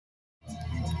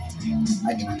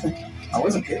I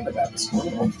wasn't kidding about the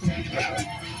squirrel.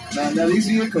 Now, these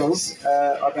vehicles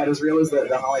are about as real as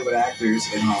the Hollywood actors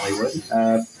in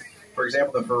Hollywood. For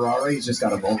example, the Ferrari's just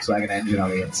got a Volkswagen engine on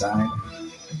the inside.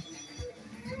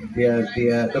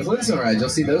 The Flintstone rides, you'll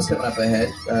see those coming up ahead.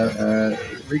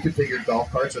 Reconfigured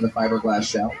golf carts with a fiberglass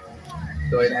shell.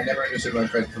 So I never understood why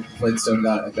Fred Flintstone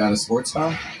got a sports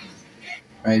car.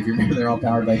 Right, if you remember, they're all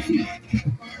powered by feet.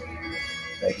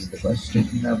 Begs the question.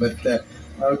 No, but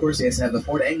of course, he has to have the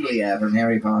Ford Anglia from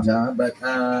Harry Potter. But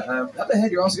up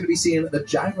ahead, you're also going to be seeing the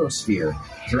Gyrosphere.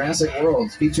 Jurassic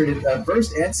World, featured in the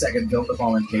first and second film, The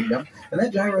Fallen Kingdom. And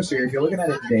that gyrosphere, if you're looking at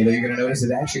it today, though, you're going to notice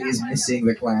it actually is missing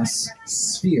the glass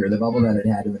sphere, the bubble that it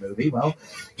had in the movie. Well,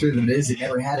 truth of it is, it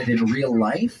never had it in real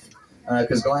life.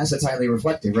 Because glass is highly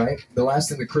reflective, right? The last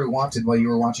thing the crew wanted while you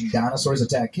were watching dinosaurs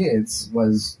attack kids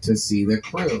was to see the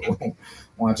crew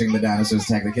watching the dinosaurs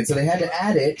attack the kids. So they had to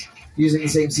add it using the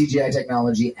same CGI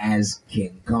technology as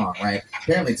King Kong, right?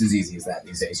 Apparently it's as easy as that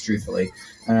these days, truthfully.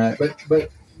 But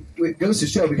it goes to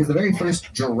show, because the very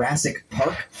first Jurassic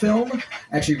Park film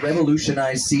actually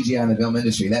revolutionized CGI in the film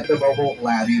industry. That the mobile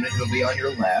lab unit will be on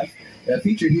your left,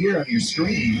 featured here on your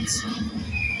screens.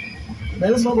 Now,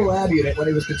 this mobile lab unit, when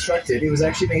it was constructed, it was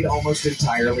actually made almost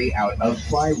entirely out of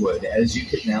plywood, as you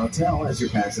can now tell as you're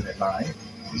passing it by.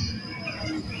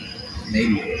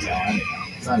 Maybe you can tell, I don't know.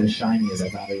 It's not as shiny as I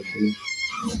thought it would be.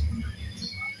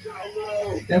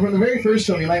 Now, from the very first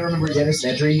film, you might remember Dennis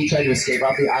Nedry. He tried to escape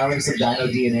off the island. Some dino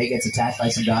DNA gets attacked by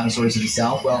some dinosaurs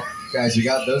himself. Well, guys, we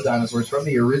got those dinosaurs from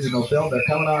the original film. They're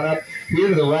coming on up here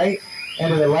to the right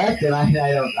and to the left, and I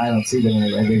don't see them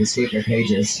anywhere. They've escaped their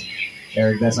cages.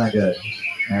 Eric, that's not good.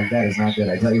 Eric, that is not good.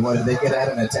 I tell you what, if they get out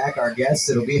and attack our guests,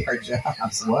 it'll be our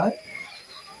jobs. What?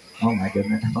 Oh, my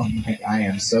goodness. Oh, my. I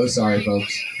am so sorry,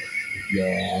 folks.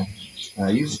 Yeah.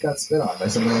 You just got spit on by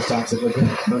some of the most toxic liquid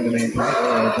known to mankind.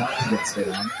 Or about to get spit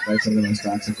on by some of the most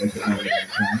toxic liquid known to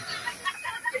mankind.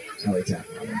 I'll tap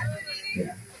on it.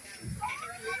 Yeah.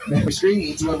 Now, we're screening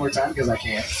each one more time because I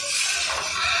can't.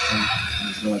 I'm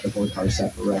just going to let the whole car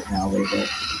suffer right now a little bit.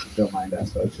 Don't mind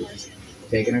us, folks. We're just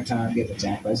taking our time, getting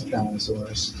attacked by some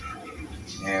dinosaurs.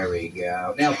 There we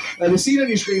go. Now, the scene on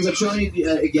your screens, I'm showing you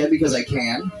again because I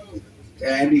can,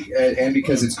 and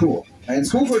because it's cool. And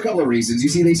it's cool for a couple of reasons. You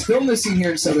see, they filmed this scene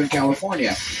here in Southern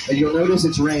California, and you'll notice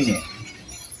it's raining.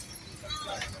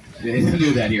 They didn't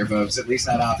do that here, folks, at least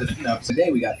not often enough.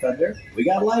 Today we got thunder, we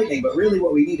got lightning, but really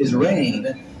what we need is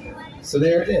rain. So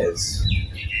there it is.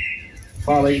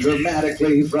 Falling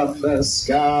dramatically from the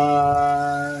skies.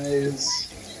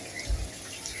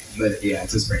 But yeah,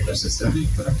 it's a sprinkler system.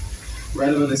 Right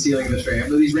above the ceiling of the tram.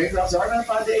 Though these raindrops are about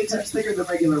 5 to 8 times thicker than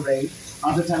regular rain.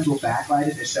 Oftentimes we'll backlight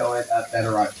it to show it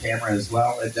better on camera as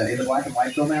well. In the black and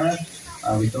white film era,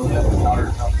 we filled it up with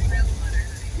powder.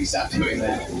 We stopped doing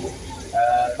that.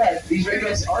 But these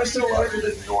raindrops are still larger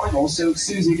than normal. So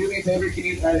Susie, do me a favor. Can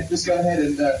you just go ahead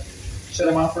and shut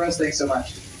them off for us? Thanks so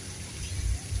much.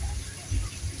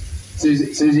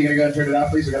 Susie, you gonna go and turn it off,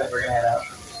 please? We're gonna head out.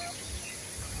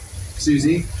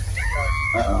 Susie.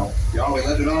 Uh-oh. Y'all, we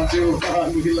left it on too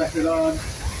long. We left it on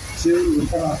too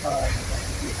long.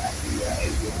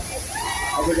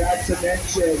 I forgot to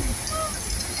mention,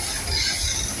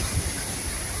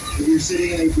 if you're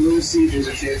sitting in a blue seat, there's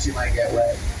a chance you might get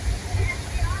wet.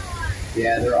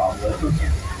 Yeah, they're all blue.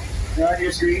 Now on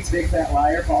your screens, Big Fat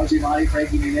Liar, Paul Giamatti,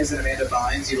 Frankie Muniz, and Amanda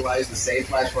Bynes utilize the same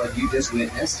flash flood you just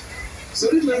witnessed. So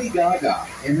did Lady Gaga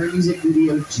in her music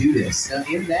video Judas. Now,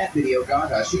 in that video,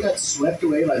 Gaga, she got swept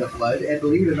away by the flood, and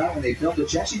believe it or not, when they filmed it,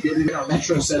 she actually did it in our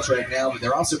metro sets right now, but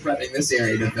they're also prepping this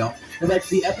area to film. In fact,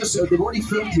 the episode, they've already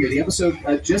filmed here. The episode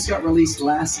just got released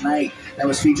last night. That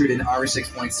was featured in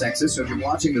R6 Point Texas, so if you're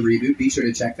watching the reboot, be sure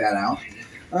to check that out.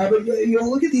 But you'll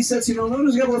look at these sets, you'll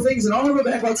notice a couple of things, and all of the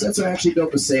backlot sets are actually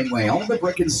built the same way. All of the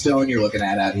brick and stone you're looking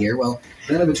at out here, well,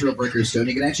 none of it's real brick or stone.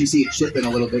 You can actually see it chipping a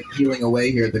little bit, peeling away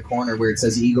here at the corner where it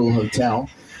says Eagle Hotel.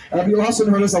 You'll also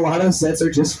notice a lot of the sets are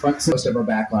just front most of our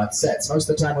backlot sets. Most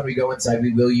of the time when we go inside,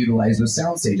 we will utilize those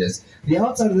sound stages. The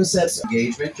outside of the set's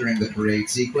engagement during the parade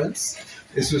sequence.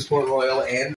 This was Port Royal and